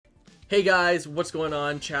Hey guys, what's going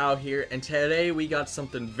on? Chow here, and today we got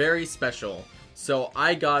something very special. So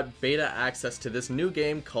I got beta access to this new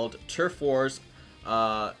game called Turf Wars,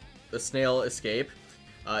 the Snail Escape.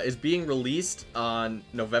 Is being released on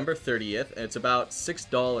November 30th, and it's about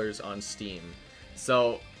 $6 on Steam.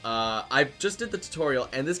 So I just did the tutorial,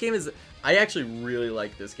 and this game is, I actually really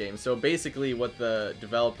like this game. So basically what the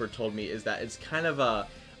developer told me is that it's kind of a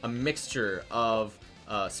mixture of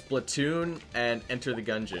Splatoon and Enter the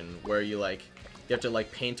Gungeon, where you have to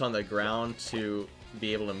paint on the ground to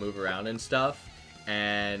be able to move around and stuff,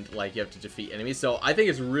 and you have to defeat enemies. So I think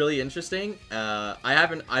it's really interesting.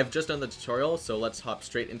 I've just done the tutorial, so let's hop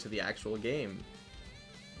straight into the actual game.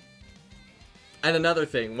 And another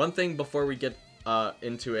thing, one thing before we get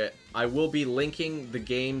into it, I will be linking the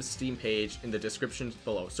game's Steam page in the description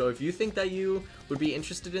below. So if you think that you would be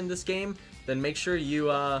interested in this game, then make sure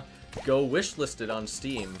you go wishlist it on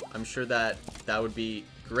Steam. I'm sure that would be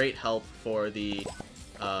great help for the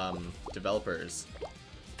developers.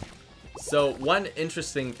 So one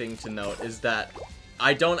interesting thing to note is that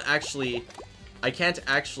I can't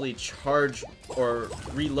actually charge or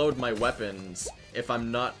reload my weapons if I'm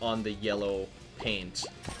not on the yellow paint.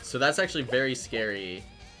 So that's actually very scary,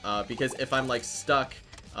 because if I'm stuck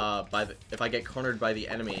if I get cornered by the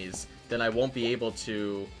enemies, then I won't be able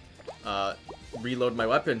to reload my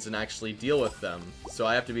weapons and actually deal with them. So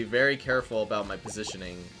I have to be very careful about my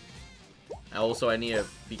positioning. Also, I need to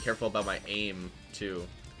be careful about my aim too.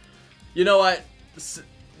 You know what?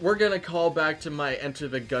 We're gonna call back to my Enter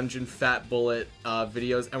the Gungeon Fat Bullet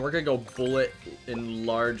videos, and we're gonna go bullet in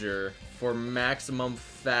larger for maximum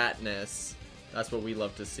fatness. That's what we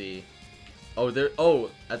love to see. Oh,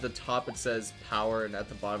 at the top it says power, and at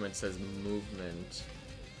the bottom it says movement.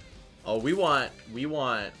 Oh, we want,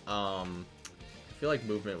 I feel like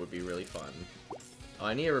movement would be really fun. Oh,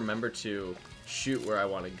 I need to remember to shoot where I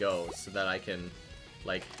want to go so that I can,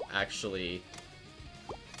 actually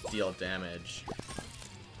deal damage.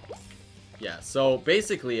 Yeah, so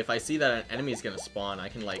basically, if I see that an enemy is gonna spawn, I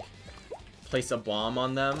can, place a bomb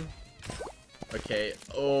on them. Okay,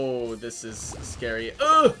 oh, this is scary.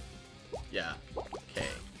 Ugh! Yeah, okay.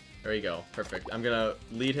 There we go, perfect. I'm gonna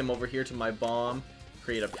lead him over here to my bomb.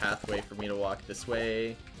 Create a pathway for me to walk this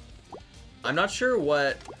way. I'm not sure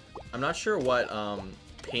what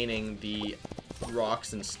painting the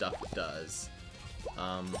rocks and stuff does,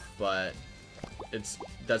 but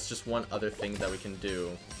that's just one other thing that we can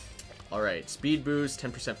do. Alright, speed boost,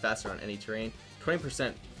 10% faster on any terrain,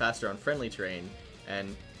 20% faster on friendly terrain,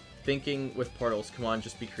 and thinking with portals. Come on,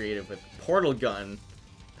 just be creative with portal gun.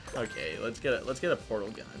 Okay, let's get a portal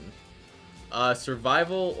gun.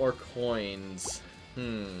 Survival or coins?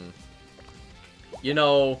 You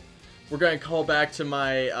know, we're gonna call back to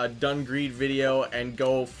my Done Greed video and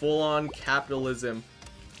go full-on capitalism.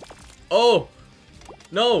 Oh!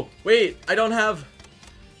 No! Wait! I don't have...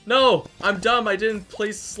 No! I'm dumb! I didn't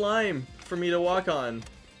place slime for me to walk on.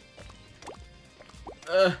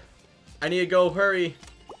 I need to go. Hurry!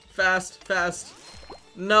 Fast! Fast!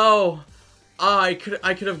 No! I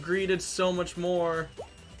could have greeted so much more.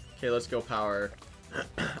 Okay, let's go power.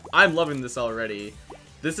 I'm loving this already.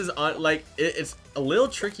 This is it's a little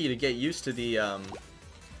tricky to get used to the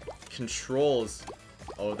controls.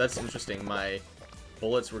 Oh, that's interesting. My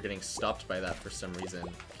bullets were getting stopped by that for some reason.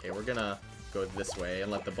 Okay, we're gonna go this way and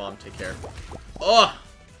let the bomb take care. Oh,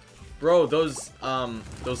 bro, those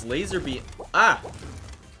laser beam. Ah,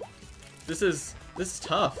 this is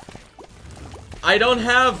tough. I don't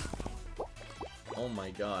have. Oh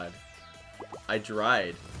my god, I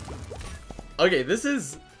dried. Okay, this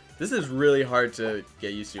is really hard to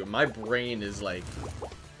get used to. My brain is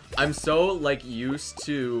I'm so used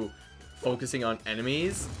to focusing on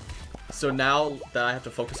enemies, so now that I have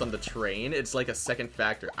to focus on the terrain, it's like a second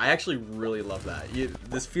factor. I actually really love that.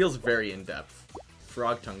 This feels very in-depth.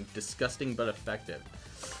 Frog tongue, disgusting but effective.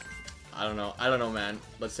 I don't know, man.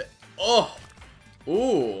 Let's say, oh,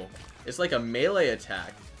 ooh, it's like a melee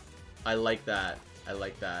attack. I like that. I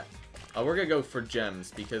like that. We're gonna go for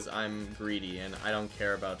gems because I'm greedy and I don't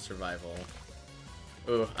care about survival.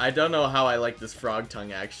 Ooh, I don't know how I like this frog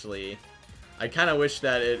tongue actually. I kind of wish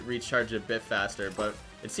that it recharged a bit faster, but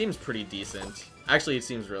it seems pretty decent. Actually, it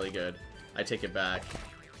seems really good. I take it back.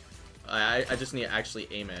 I just need to actually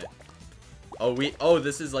aim it. Oh,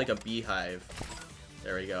 this is like a beehive.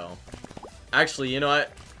 There we go. Actually, you know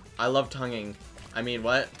what? I love tonguing. I mean,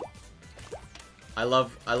 what? I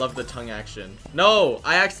love the tongue action. No,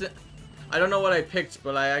 I don't know what I picked,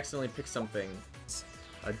 but I accidentally picked something.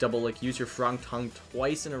 A double lick. Use your frog tongue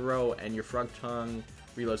twice in a row, and your frog tongue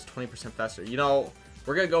reloads 20% faster. You know,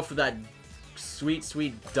 we're gonna go for that sweet,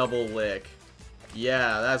 sweet double lick.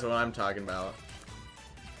 Yeah, that's what I'm talking about.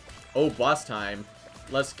 Oh, boss time.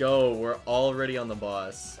 Let's go. We're already on the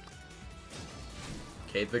boss.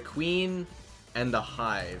 Okay, the queen and the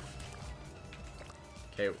hive.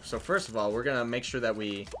 Okay, so first of all, we're gonna make sure that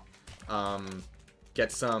we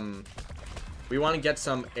get some... We want to get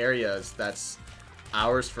some areas that's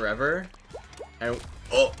ours forever. And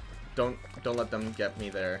oh, don't let them get me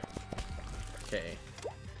there. Okay.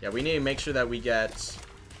 Yeah, we need to make sure that we get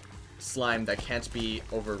slime that can't be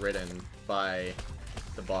overridden by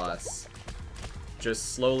the boss.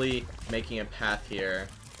 Just slowly making a path here.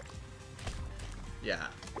 Yeah.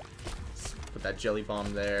 Let's put that jelly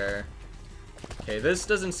bomb there. Okay, this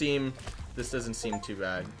doesn't seem too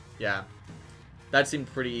bad. Yeah. That seemed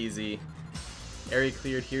pretty easy. Area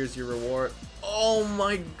cleared, here's your reward. Oh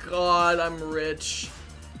my god, I'm rich.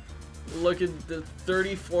 Look at the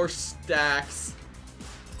 34 stacks.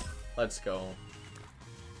 Let's go.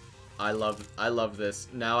 I love this.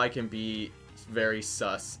 Now I can be very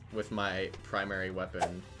sus with my primary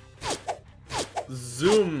weapon.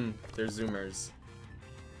 Zoom! They're zoomers.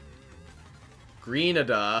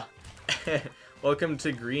 Greenada. Welcome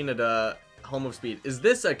to Greenada, home of speed. Is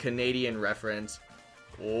this a Canadian reference?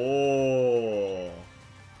 Oh,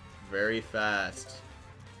 very fast.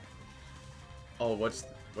 Oh, what's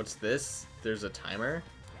this? There's a timer.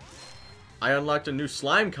 I unlocked a new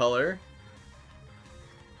slime color.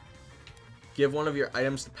 Give one of your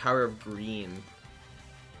items the power of green.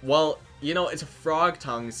 Well, you know, it's a frog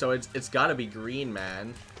tongue, so it's gotta be green,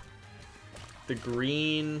 man. The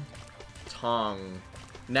green tongue.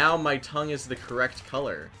 Now my tongue is the correct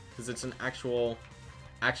color, because it's an actual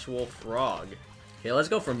frog. Okay, let's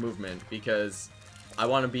go for movement, because I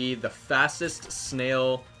want to be the fastest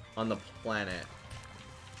snail on the planet.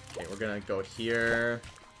 Okay, we're gonna go here.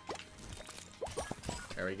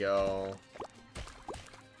 There we go.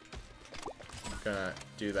 Gonna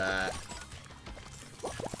do that.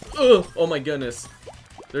 Ugh! Oh my goodness.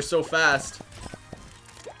 They're so fast.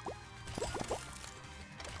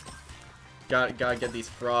 Gotta get these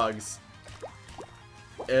frogs.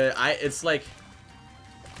 It's like...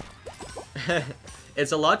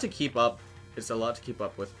 it's a lot to keep up. It's a lot to keep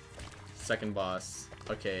up with second boss.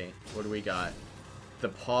 Okay, what do we got? The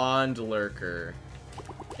pond lurker.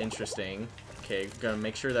 Interesting. Okay, gonna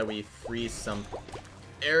make sure that we freeze some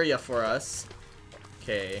area for us.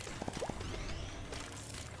 Okay.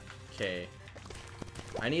 Okay.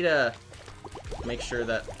 I need to make sure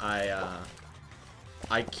that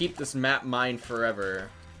I keep this map mined forever.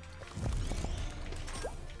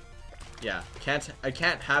 Yeah, I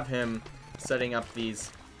can't have him setting up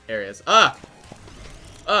these areas. Ah!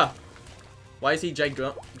 Ah! Why is he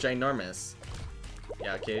ginormous?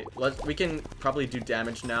 Yeah, okay. We can probably do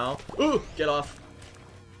damage now. Ooh! Get off.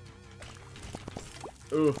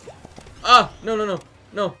 Ooh. Ah! No, no, no.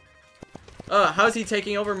 No. How is he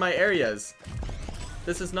taking over my areas?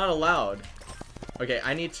 This is not allowed. Okay,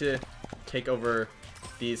 I need to take over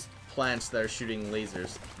these plants that are shooting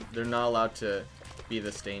lasers. They're not allowed to be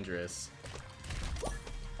this dangerous.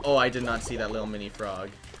 Oh, I did not see that little mini frog.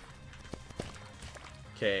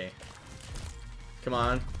 Okay. Come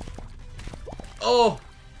on. Oh!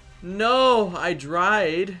 No! I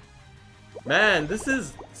dried! Man, this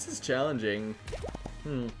is challenging.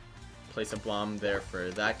 Place a bomb there for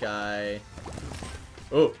that guy.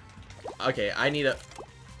 Oh! Okay, I need a...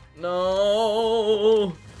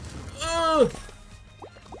 No! Ugh!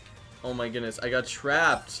 Oh my goodness, I got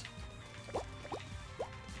trapped.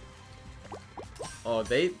 Oh,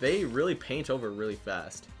 they really paint over really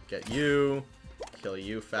fast. Get you. Kill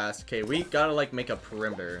you fast. Okay, we gotta like make a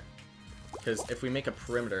perimeter. Because if we make a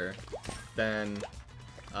perimeter, then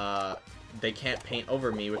they can't paint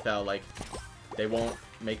over me without like... They won't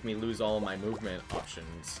make me lose all of my movement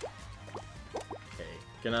options. Okay,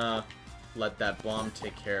 gonna let that bomb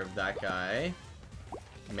take care of that guy.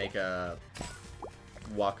 Make a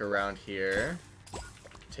walk around here.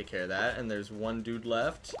 Take care of that. And there's one dude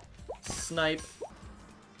left. Snipe.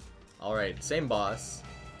 Alright, same boss.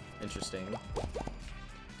 Interesting.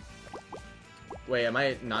 Wait, am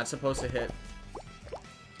I not supposed to hit?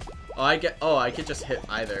 Oh, I could just hit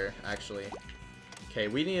either, actually. Okay,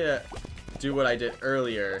 we need to do what I did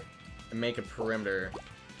earlier and make a perimeter.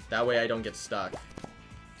 That way I don't get stuck.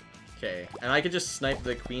 Okay, and I could just snipe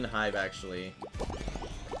the queen hive, actually.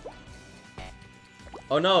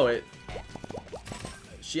 Oh no,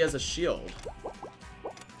 she has a shield.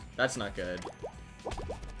 That's not good.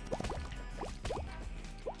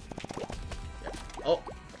 Yeah. Oh,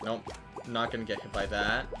 nope. Not gonna get hit by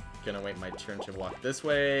that. Gonna wait my turn to walk this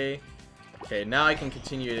way. Okay, now I can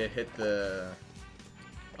continue to hit the...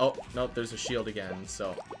 Oh, no, there's a shield again,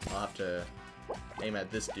 so I'll have to aim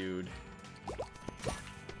at this dude.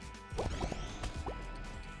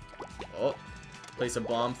 Oh, place a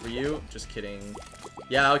bomb for you. Just kidding.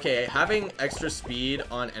 Yeah, okay, having extra speed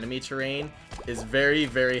on enemy terrain is very,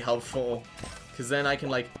 very helpful. Because then I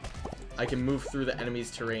can move through the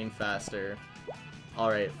enemy's terrain faster.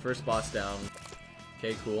 Alright, first boss down.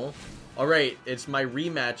 Okay, cool. Alright, it's my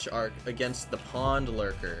rematch arc against the pond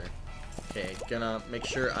lurker. Okay, gonna make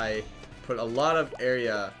sure I put a lot of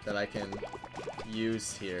area that I can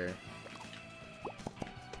use here.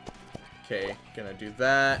 Okay, gonna do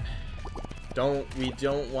that. We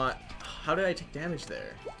don't want... How did I take damage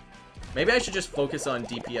there? Maybe I should just focus on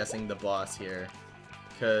DPSing the boss here.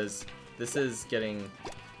 Because this is getting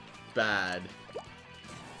bad.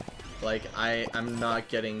 Like, I'm not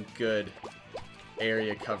getting good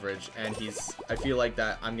area coverage. And I feel like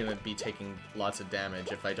that I'm gonna be taking lots of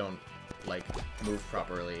damage if I don't, like, move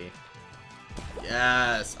properly.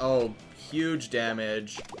 Yes! Oh, huge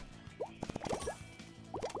damage.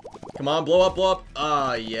 Come on, blow up, blow up!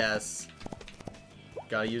 Ah, yes.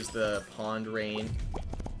 Gotta use the pond rain.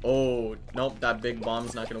 Oh, nope, that big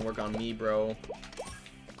bomb's not gonna work on me, bro.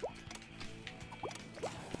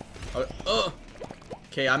 Oh,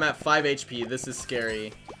 okay, I'm at 5 HP. This is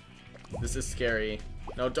scary. This is scary.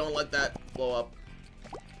 No, don't let that blow up.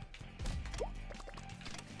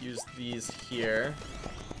 Use these here.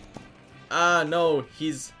 Ah, no,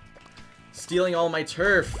 he's stealing all my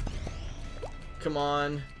turf. Come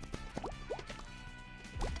on.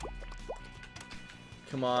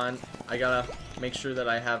 Come on. I gotta make sure that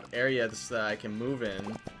I have areas that I can move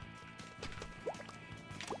in.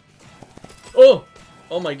 Oh!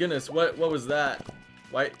 Oh my goodness, what was that?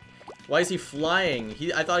 Why is he flying?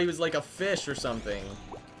 I thought he was like a fish or something.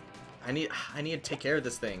 I need to take care of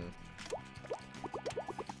this thing.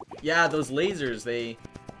 Yeah, those lasers, they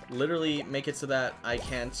literally make it so that I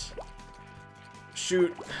can't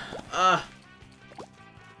shoot. Ah!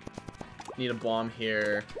 Need a bomb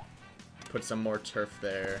here. Put some more turf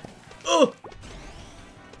there. Oh!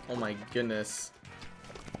 Oh my goodness.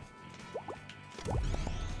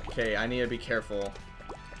 Okay, I need to be careful.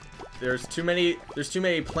 There's too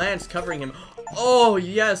many plants covering him. Oh,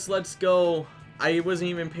 yes, let's go. I wasn't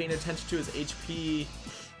even paying attention to his HP.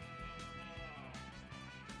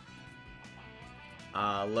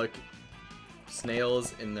 Look.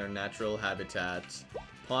 Snails in their natural habitat.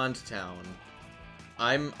 Pond town.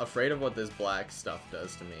 I'm afraid of what this black stuff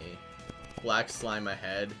does to me. Black slime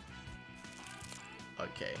ahead.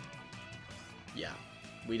 Okay. Yeah.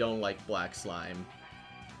 We don't like black slime.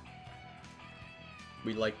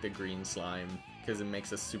 We like the green slime because it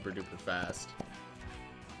makes us super duper fast.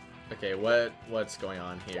 Okay, what's going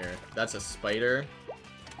on here? That's a spider.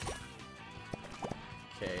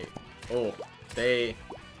 Okay. Oh,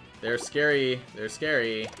 they're scary. They're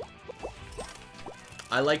scary.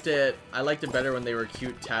 I liked it better when they were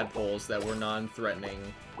cute tadpoles that were non-threatening.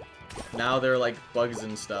 Now they're like bugs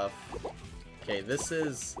and stuff. Okay,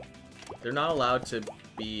 they're not allowed to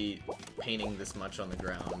be painting this much on the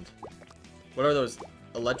ground. What are those,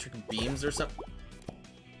 electric beams or something?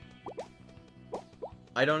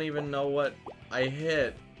 I don't even know what I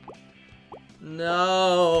hit.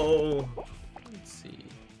 No! Let's see.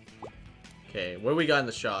 Okay, what do we got in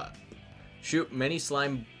the shot? Shoot many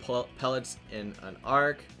slime pellets in an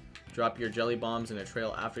arc. Drop your jelly bombs in a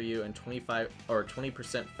trail after you, and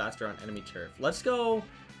 20% faster on enemy turf. Let's go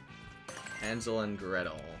Hansel and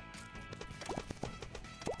Gretel.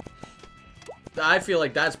 I feel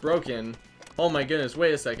like that's broken. Oh my goodness,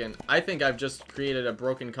 wait a second. I think I've just created a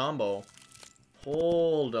broken combo.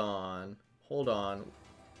 Hold on. Hold on.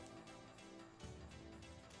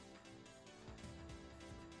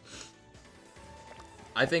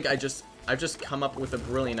 I think I've just come up with a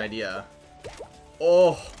brilliant idea.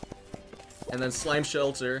 Oh! And then slime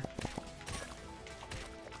shelter.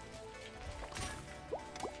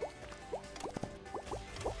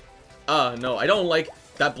 No, I don't like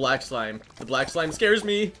that black slime. The black slime scares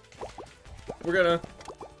me.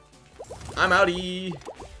 I'm outie.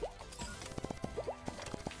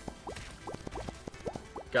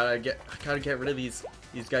 Gotta get rid of these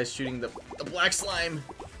guys shooting the black slime,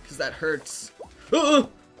 cause that hurts.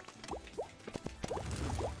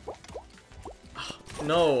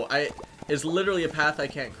 No, it's literally a path I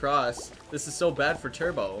can't cross. This is so bad for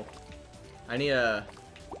Turbo. I need to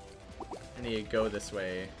go this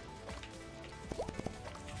way.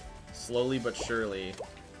 Slowly but surely.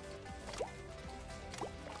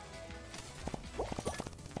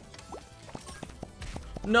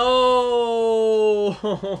 No!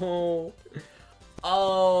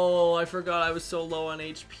 Oh, I forgot I was so low on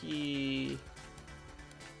HP.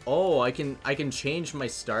 Oh, I can change my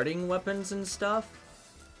starting weapons and stuff?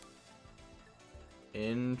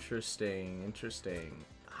 Interesting, interesting.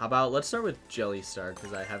 How about, let's start with Jelly Star,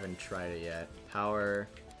 because I haven't tried it yet. Power,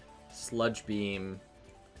 Sludge Beam.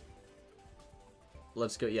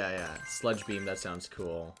 Let's go, yeah, Sludge Beam, that sounds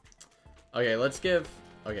cool. Okay, let's go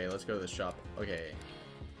to the shop. Okay,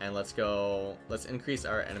 and let's increase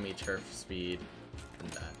our enemy turf speed. And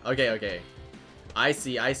that. Okay. I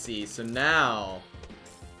see. So now,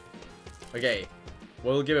 okay,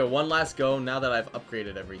 we'll give it one last go now that I've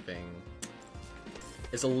upgraded everything.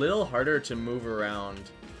 It's a little harder to move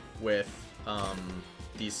around with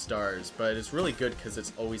these stars, but it's really good because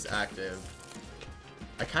it's always active.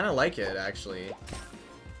 I kind of like it, actually.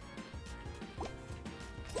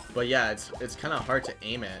 But yeah, it's kind of hard to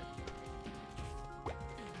aim it.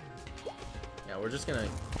 Yeah, we're just gonna...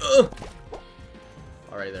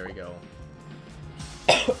 Alright, there we go.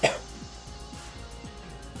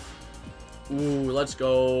 Ooh, let's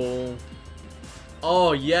go.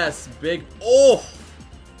 Oh, yes, big... Oh!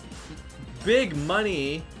 Big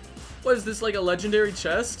money. What is this, like a legendary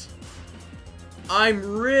chest?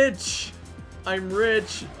 I'm rich!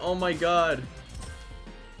 Oh my god.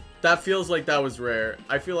 That feels like that was rare.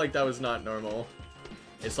 I feel like that was not normal.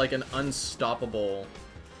 It's like an unstoppable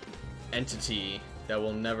entity that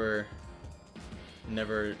will never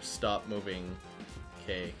stop moving.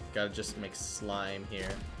 Okay, gotta just make slime here.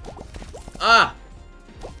 Ah!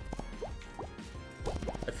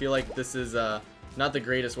 I feel like this is not the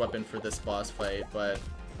greatest weapon for this boss fight, but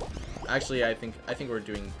actually I think we're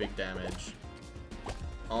doing big damage.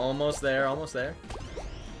 Almost there.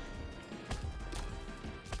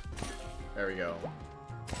 There we go.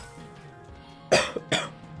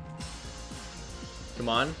 Come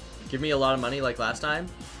on. Give me a lot of money like last time.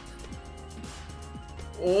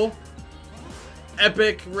 Oh.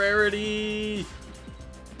 Epic rarity.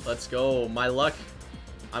 Let's go. My luck.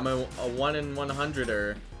 I'm a 1 in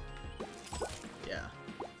 100er. Yeah.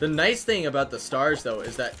 The nice thing about the stars, though,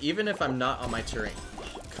 is that even if I'm not on my terrain...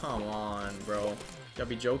 Oh, come on, bro. Gotta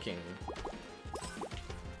be joking.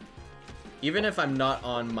 Even if I'm not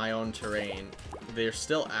on my own terrain, they're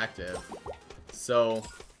still active. So,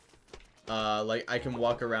 like, I can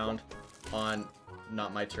walk around on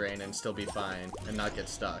not my terrain and still be fine and not get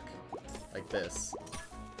stuck. Like this.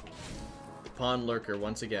 Pawn Lurker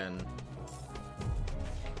once again.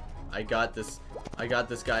 I got this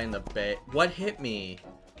guy in the bay. What hit me?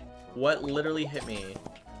 What literally hit me?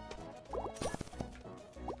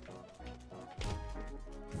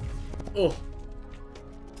 Oh.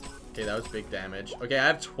 Okay, that was big damage. Okay, I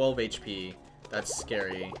have 12 HP. That's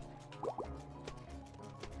scary.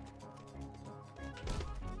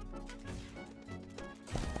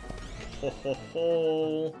 Ho ho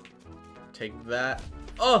ho. Take that.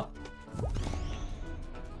 Oh!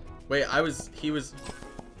 Wait, I was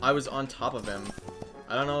on top of him.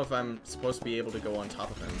 I don't know if I'm supposed to be able to go on top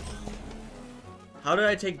of him. How did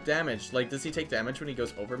I take damage? Like, does he take damage when he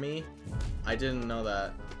goes over me? I didn't know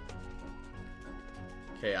that.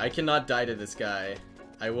 Okay, I cannot die to this guy.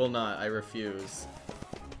 I will not. I refuse.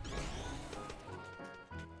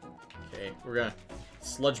 Okay, we're gonna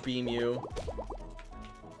sludge beam you.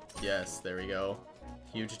 Yes, there we go.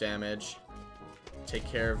 Huge damage. Take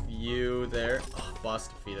care of you there. Oh, boss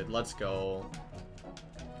defeated. Let's go.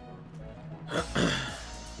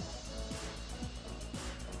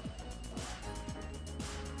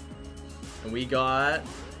 And we got...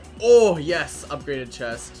 Oh, yes! Upgraded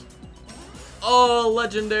chest. Oh,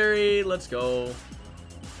 legendary! Let's go.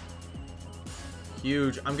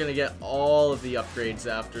 Huge. I'm gonna get all of the upgrades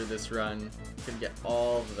after this run. I'm gonna get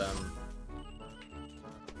all of them.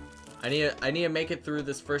 I need to make it through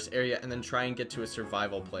this first area and then try and get to a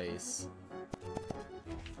survival place.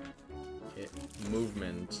 Okay,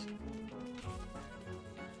 movement.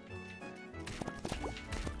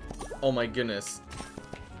 Oh my goodness.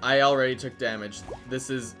 I already took damage. This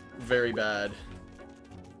is very bad.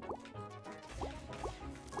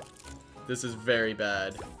 This is very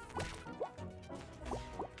bad.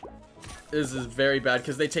 This is very bad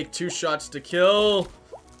because they take 2 shots to kill.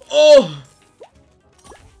 Oh!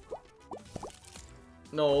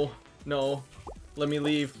 No, no. Let me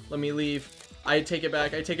leave. Let me leave. I take it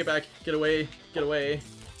back. I take it back. Get away. Get away.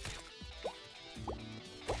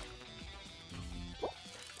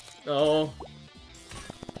 No.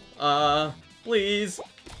 Please.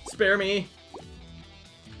 Spare me.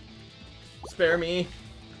 Spare me.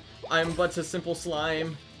 I'm but a simple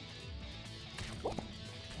slime.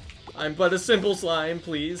 I'm but a simple slime,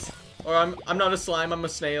 please. Or I'm not a slime, I'm a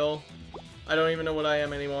snail. I don't even know what I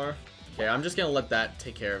am anymore. Okay, I'm just gonna let that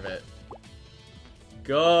take care of it.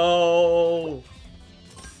 Go!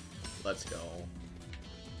 Let's go.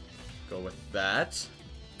 Go with that.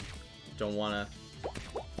 Don't want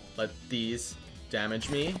to let these damage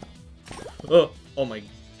me. Oh my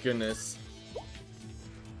goodness.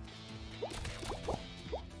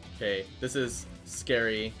 Okay, this is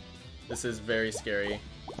scary. This is very scary.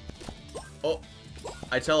 Oh,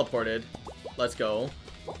 I teleported. Let's go.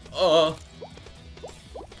 Oh.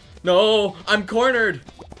 No, I'm cornered.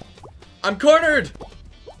 I'm cornered.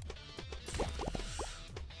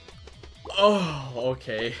 Oh,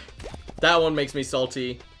 okay. That one makes me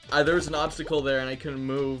salty. There was an obstacle there and I couldn't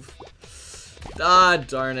move. Ah,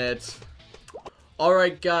 darn it.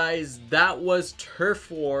 Alright guys, that was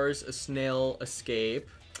Turf Wars, a Snail Escape.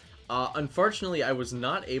 Unfortunately, I was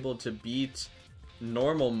not able to beat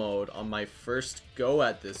normal mode on my first go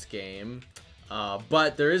at this game.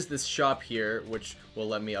 But there is this shop here, which will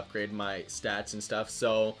let me upgrade my stats and stuff.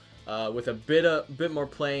 So, with a bit more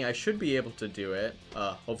playing, I should be able to do it,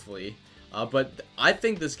 hopefully. But I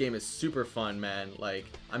think this game is super fun, man. Like,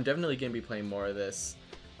 I'm definitely going to be playing more of this.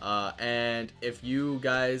 And if you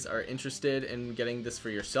guys are interested in getting this for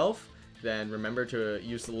yourself, then remember to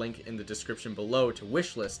use the link in the description below to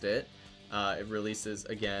wishlist it. It releases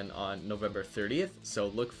again on November 30th, so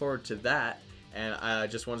look forward to that. And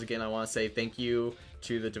just once again, I want to say thank you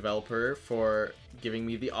to the developer for giving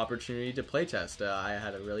me the opportunity to playtest. I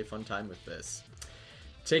had a really fun time with this.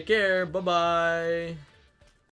 Take care, bye-bye!